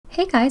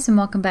Hey guys, and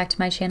welcome back to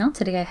my channel.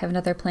 Today I have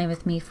another plan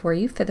with me for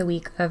you for the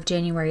week of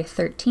January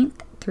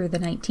 13th through the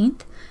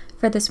 19th.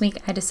 For this week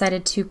I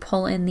decided to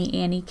pull in the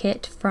Annie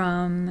kit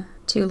from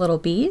Two Little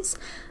Bees.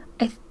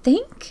 I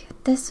think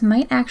this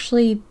might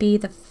actually be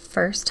the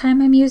first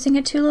time I'm using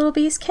a Two Little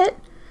Bees kit,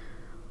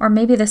 or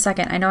maybe the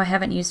second. I know I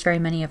haven't used very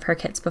many of her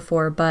kits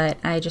before, but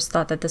I just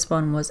thought that this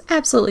one was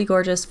absolutely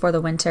gorgeous for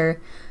the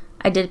winter.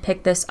 I did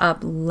pick this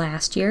up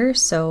last year,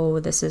 so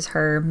this is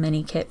her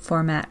mini kit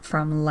format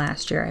from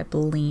last year, I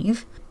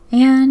believe.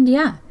 And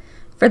yeah,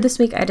 for this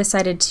week I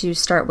decided to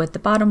start with the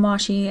bottom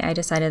washi. I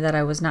decided that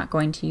I was not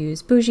going to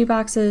use bougie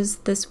boxes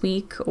this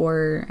week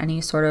or any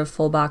sort of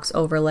full box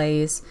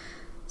overlays.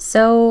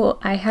 So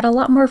I had a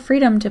lot more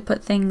freedom to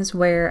put things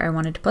where I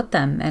wanted to put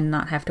them and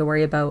not have to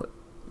worry about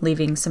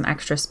leaving some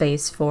extra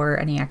space for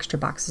any extra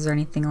boxes or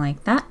anything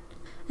like that.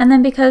 And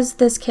then because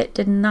this kit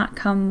did not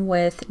come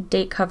with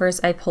date covers,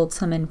 I pulled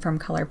some in from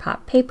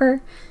ColourPop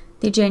paper.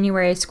 The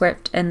January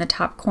script in the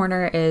top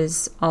corner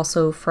is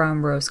also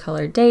from Rose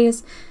Colored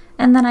Days,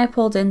 and then I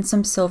pulled in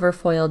some silver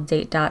foiled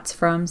date dots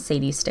from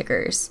Sadie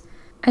Stickers.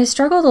 I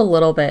struggled a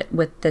little bit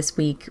with this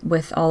week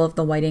with all of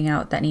the whiting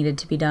out that needed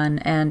to be done,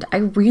 and I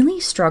really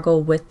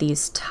struggle with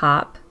these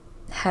top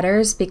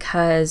headers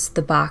because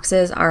the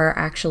boxes are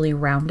actually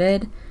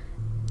rounded.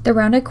 The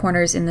rounded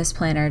corners in this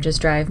planner just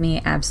drive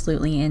me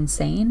absolutely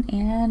insane,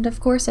 and of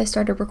course I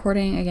started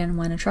recording again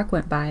when a truck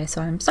went by,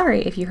 so I'm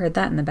sorry if you heard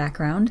that in the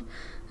background.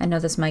 I know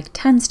this mic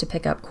tends to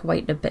pick up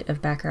quite a bit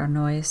of background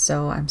noise,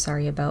 so I'm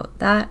sorry about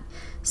that.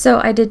 So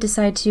I did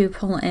decide to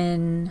pull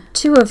in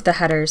two of the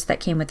headers that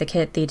came with the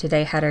kit, the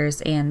Today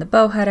headers and the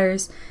bow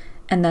headers,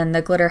 and then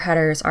the glitter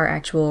headers are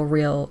actual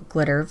real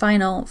glitter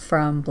vinyl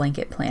from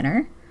Blanket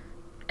Planner.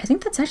 I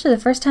think that's actually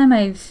the first time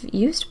I've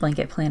used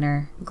Blanket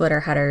Planner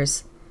glitter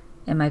headers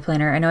in my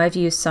planner. I know I've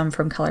used some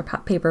from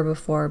ColourPop paper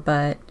before,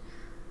 but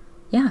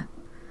yeah.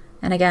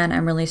 And again,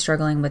 I'm really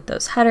struggling with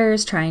those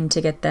headers, trying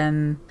to get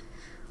them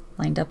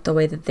lined up the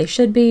way that they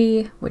should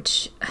be,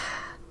 which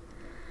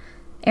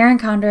Erin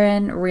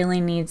Condren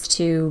really needs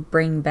to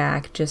bring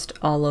back just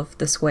all of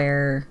the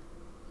square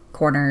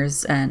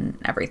corners and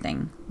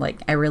everything.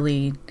 Like, I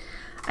really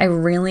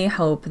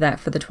hope that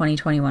for the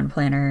 2021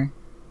 planner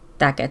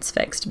that gets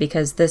fixed,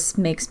 because this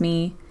makes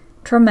me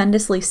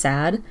tremendously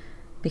sad,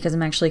 because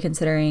I'm actually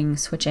considering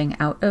switching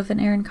out of an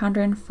Erin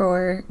Condren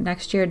for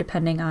next year,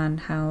 depending on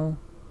how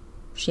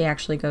she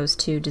actually goes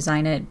to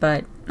design it,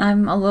 but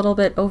I'm a little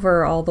bit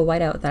over all the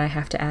whiteout that I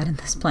have to add in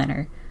this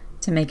planner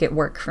to make it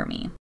work for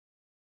me.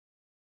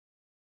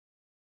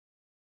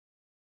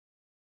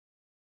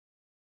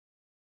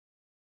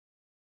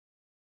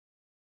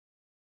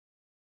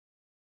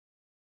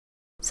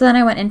 So then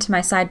I went into my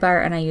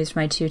sidebar and I used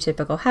my two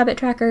typical habit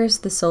trackers.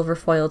 The silver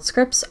foiled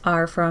scripts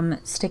are from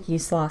Sticky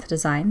Sloth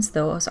Designs.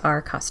 Those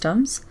are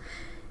customs.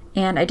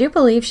 And I do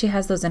believe she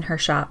has those in her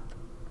shop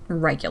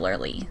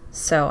regularly,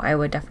 so I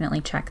would definitely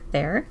check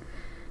there.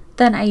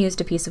 Then I used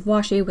a piece of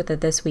washi with a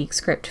This Week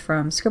script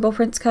from Scribble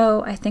Prints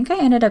Co. I think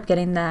I ended up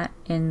getting that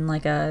in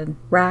like a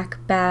rack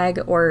bag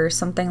or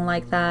something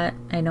like that.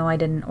 I know I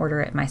didn't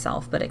order it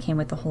myself, but it came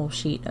with a whole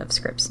sheet of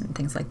scripts and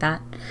things like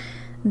that.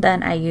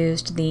 Then I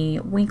used the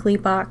Winkly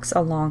box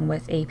along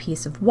with a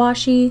piece of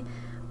washi,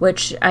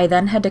 which I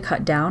then had to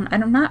cut down.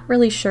 I'm not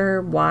really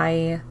sure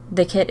why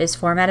the kit is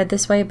formatted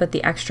this way, but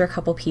the extra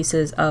couple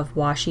pieces of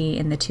washi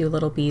in the Two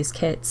Little Bees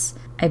kits,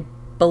 I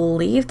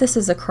believe this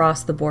is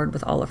across the board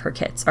with all of her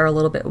kits, are a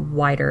little bit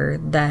wider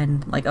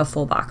than like a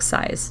full box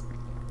size.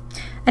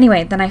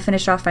 Anyway, then I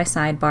finished off my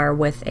sidebar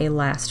with a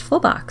last full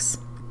box.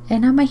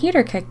 And now my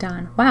heater kicked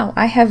on. Wow,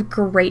 I have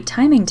great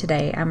timing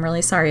today. I'm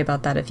really sorry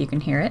about that if you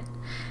can hear it.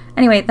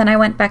 Anyway, then I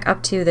went back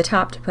up to the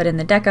top to put in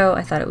the deco.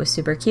 I thought it was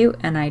super cute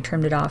and I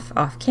trimmed it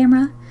off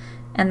camera.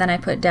 And then I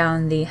put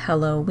down the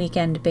Hello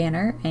Weekend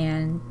banner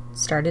and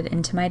started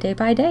into my day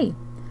by day.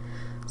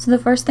 So the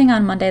first thing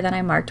on Monday that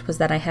I marked was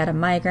that I had a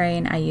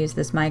migraine. I used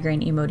this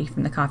migraine emoji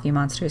from the Coffee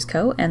Monsters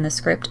Co. and the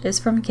script is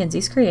from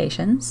Kinsey's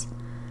Creations.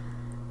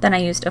 Then I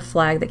used a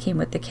flag that came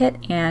with the kit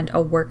and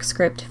a work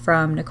script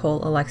from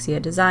Nicole Alexia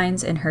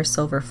Designs in her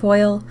silver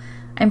foil.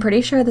 I'm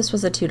pretty sure this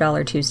was a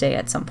 $2 Tuesday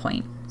at some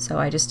point, so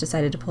I just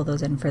decided to pull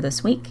those in for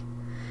this week.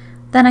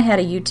 Then I had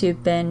a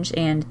YouTube binge,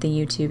 and the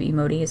YouTube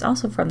emoji is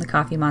also from the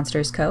Coffee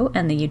Monsters Co.,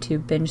 and the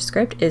YouTube binge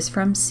script is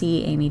from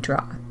C. Amy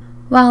Draw.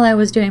 While I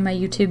was doing my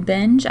YouTube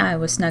binge, I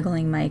was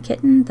snuggling my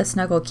kitten. The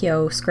Snuggle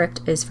Kyo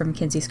script is from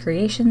Kinsey's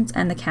Creations,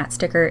 and the cat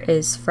sticker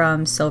is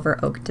from Silver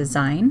Oak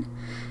Design.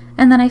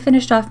 And then I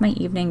finished off my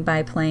evening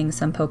by playing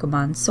some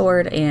Pokemon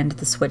Sword, and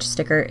the Switch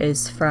sticker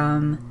is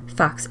from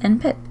Fox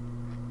and Pip.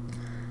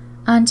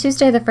 On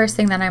Tuesday, the first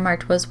thing that I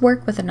marked was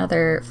work with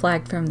another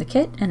flag from the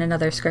kit and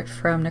another script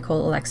from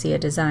Nicole Alexia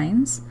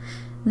Designs.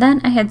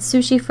 Then I had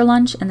sushi for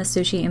lunch and the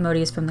sushi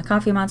emojis from the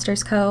Coffee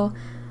Monsters Co.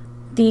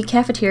 The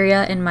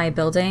cafeteria in my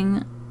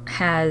building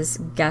has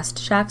guest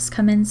chefs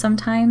come in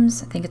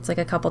sometimes. I think it's like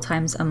a couple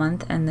times a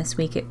month, and this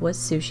week it was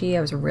sushi.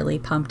 I was really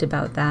pumped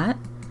about that.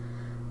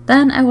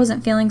 Then I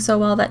wasn't feeling so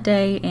well that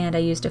day, and I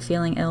used a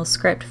Feeling Ill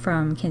script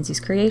from Kinsey's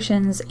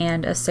Creations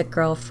and a Sick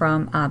Girl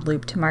from Odd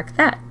Loop to mark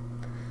that.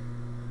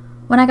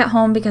 When I got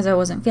home, because I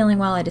wasn't feeling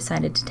well, I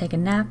decided to take a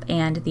nap,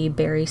 and the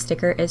berry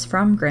sticker is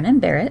from Grin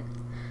and Bear It.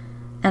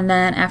 And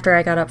then after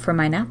I got up from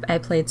my nap, I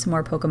played some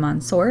more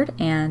Pokemon Sword,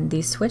 and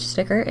the Switch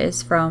sticker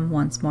is from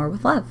Once More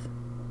with Love.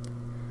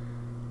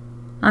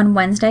 On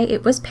Wednesday,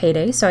 it was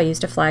payday, so I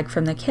used a flag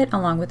from the kit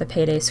along with a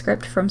payday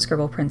script from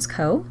Scribble Prints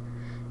Co.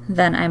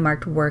 Then I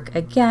marked work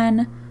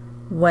again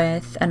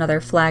with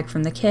another flag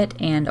from the kit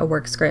and a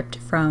work script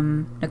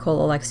from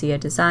Nicole Alexia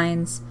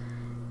Designs.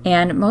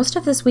 And most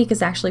of this week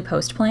is actually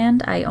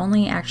post-planned. I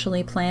only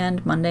actually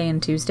planned Monday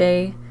and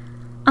Tuesday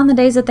on the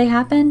days that they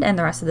happened, and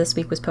the rest of this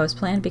week was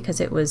post-planned because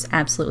it was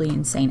absolutely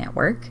insane at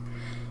work.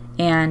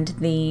 And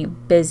the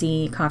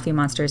busy Coffee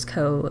Monsters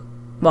Co.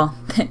 Well,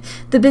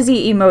 the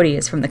busy emoji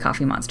is from the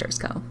Coffee Monsters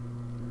Co.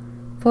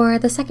 For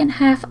the second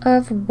half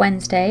of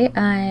Wednesday,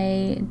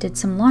 I did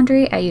some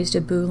laundry. I used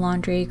a Boo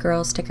Laundry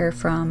Girl sticker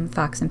from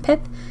Fox and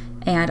Pip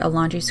and a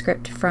laundry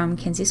script from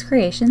Kinsey's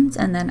Creations,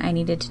 and then I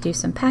needed to do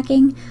some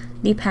packing.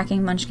 The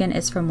packing munchkin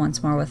is from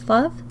Once More with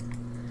Love.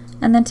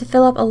 And then to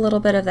fill up a little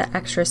bit of that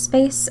extra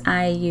space,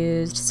 I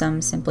used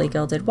some Simply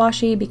Gilded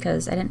washi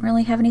because I didn't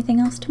really have anything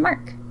else to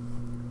mark.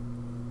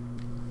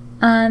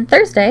 On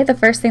Thursday, the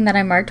first thing that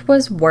I marked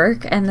was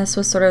work, and this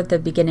was sort of the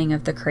beginning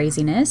of the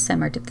craziness. I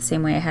marked it the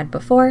same way I had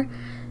before.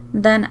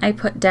 Then I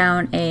put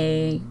down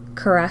a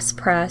Caress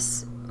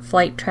Press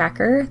flight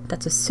tracker.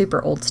 That's a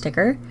super old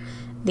sticker.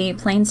 The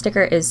plain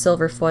sticker is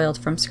silver foiled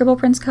from Scribble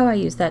Prints Co. I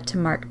used that to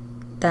mark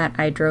that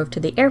I drove to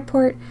the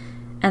airport.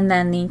 And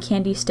then the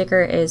candy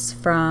sticker is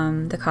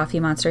from the Coffee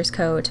Monsters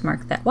Co. to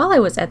mark that while I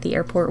was at the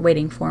airport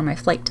waiting for my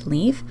flight to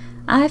leave,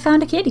 I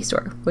found a candy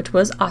store, which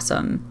was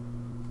awesome.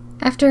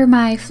 After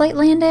my flight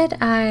landed,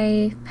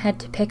 I had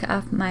to pick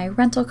up my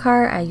rental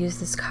car. I used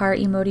this car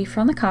emoji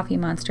from the Coffee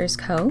Monsters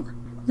Co.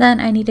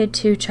 Then I needed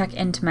to check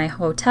into my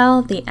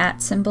hotel. The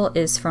 @ symbol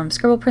is from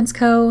Scribble Prints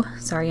Co.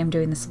 Sorry, I'm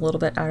doing this a little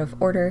bit out of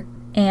order.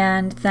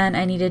 And then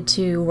I needed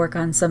to work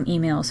on some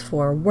emails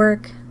for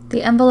work.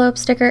 The envelope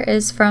sticker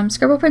is from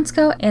Scribble Prints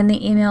Co. and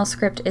the email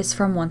script is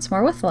from Once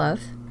More with Love.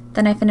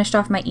 Then I finished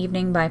off my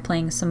evening by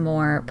playing some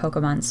more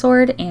Pokemon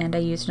Sword, and I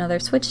used another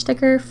Switch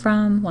sticker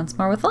from Once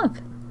More with Love.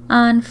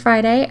 On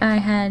Friday, I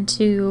had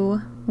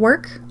to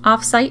work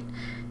off-site,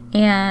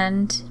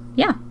 and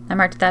yeah, I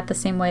marked that the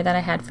same way that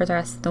I had for the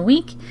rest of the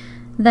week.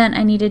 Then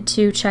I needed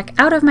to check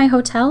out of my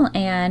hotel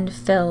and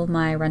fill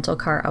my rental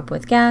car up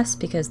with gas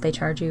because they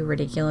charge you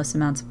ridiculous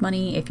amounts of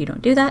money if you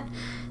don't do that.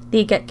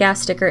 The Get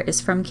Gas sticker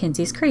is from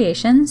Kinsey's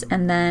Creations,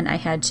 and then I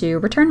had to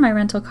return my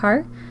rental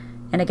car,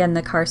 and again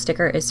the car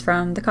sticker is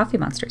from the Coffee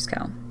Monsters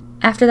Co.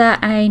 After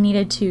that, I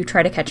needed to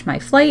try to catch my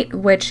flight,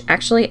 which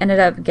actually ended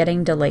up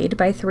getting delayed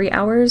by 3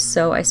 hours,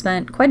 so I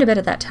spent quite a bit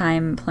of that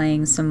time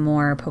playing some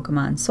more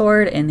Pokemon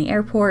Sword in the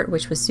airport,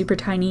 which was super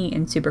tiny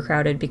and super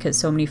crowded because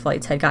so many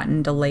flights had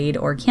gotten delayed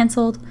or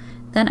canceled.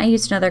 Then I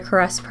used another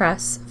Caress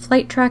Press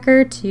flight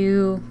tracker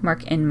to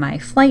mark in my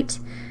flight.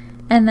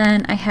 And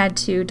then I had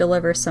to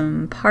deliver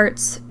some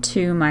parts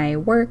to my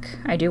work.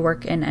 I do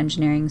work in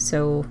engineering,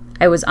 so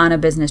I was on a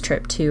business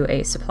trip to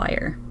a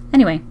supplier.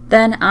 Anyway,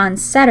 then on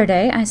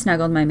Saturday, I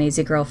snuggled my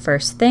Maisie Girl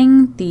first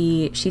thing.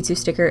 The Shih Tzu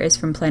sticker is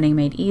from Planning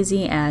Made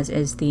Easy, as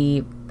is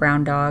the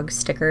brown dog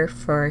sticker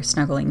for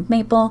Snuggling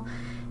Maple.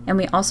 And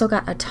we also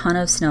got a ton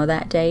of snow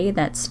that day.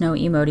 That snow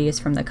emoji is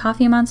from the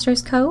Coffee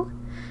Monsters Co.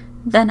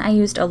 Then I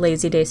used a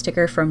Lazy Day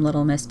sticker from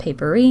Little Miss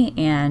Papery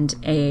and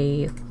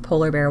a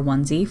polar bear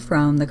onesie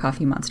from the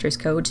Coffee Monsters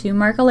Co. to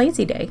mark a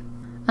lazy day.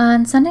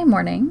 On Sunday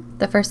morning,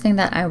 the first thing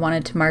that I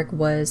wanted to mark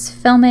was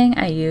filming.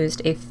 I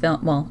used a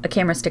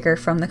camera sticker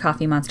from the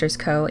Coffee Monsters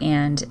Co.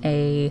 and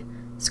a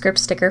script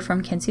sticker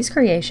from Kinsey's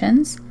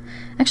Creations.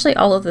 Actually,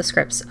 all of the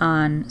scripts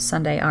on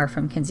Sunday are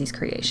from Kinsey's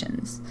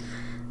Creations.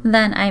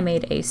 Then I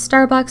made a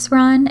Starbucks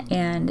run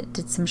and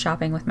did some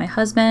shopping with my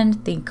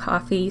husband. The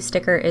coffee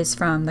sticker is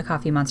from the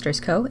Coffee Monsters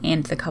Co.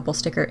 and the couple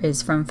sticker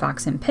is from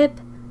Fox and Pip.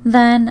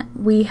 Then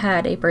we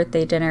had a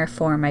birthday dinner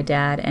for my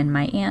dad and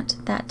my aunt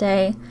that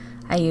day.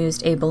 I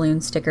used a balloon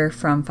sticker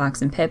from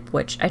Fox and Pip,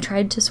 which I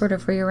tried to sort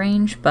of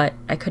rearrange, but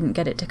I couldn't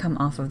get it to come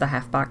off of the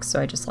half box,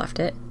 so I just left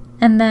it.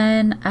 And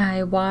then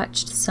I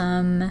watched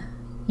some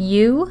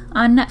You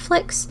on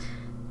Netflix.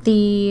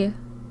 The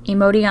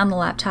emoji on the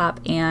laptop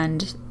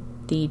and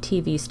the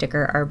TV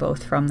sticker are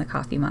both from the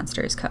Coffee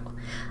Monsters Co.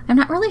 I'm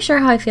not really sure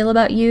how I feel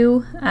about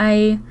You.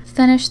 I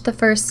finished the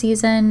first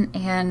season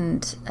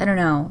and I don't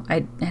know,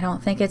 I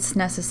don't think it's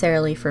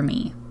necessarily for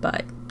me,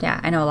 but yeah,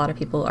 I know a lot of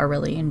people are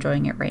really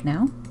enjoying it right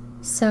now.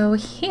 So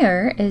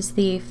here is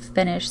the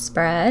finished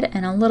spread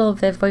and a little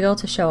Viv Wiggle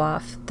to show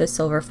off the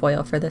silver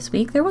foil for this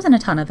week. There wasn't a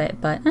ton of it,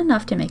 but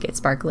enough to make it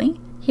sparkly.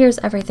 Here's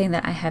everything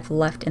that I have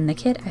left in the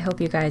kit. I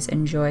hope you guys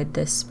enjoyed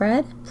this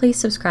spread. Please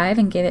subscribe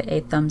and give it a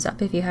thumbs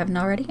up if you haven't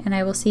already, and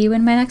I will see you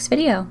in my next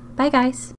video. Bye guys!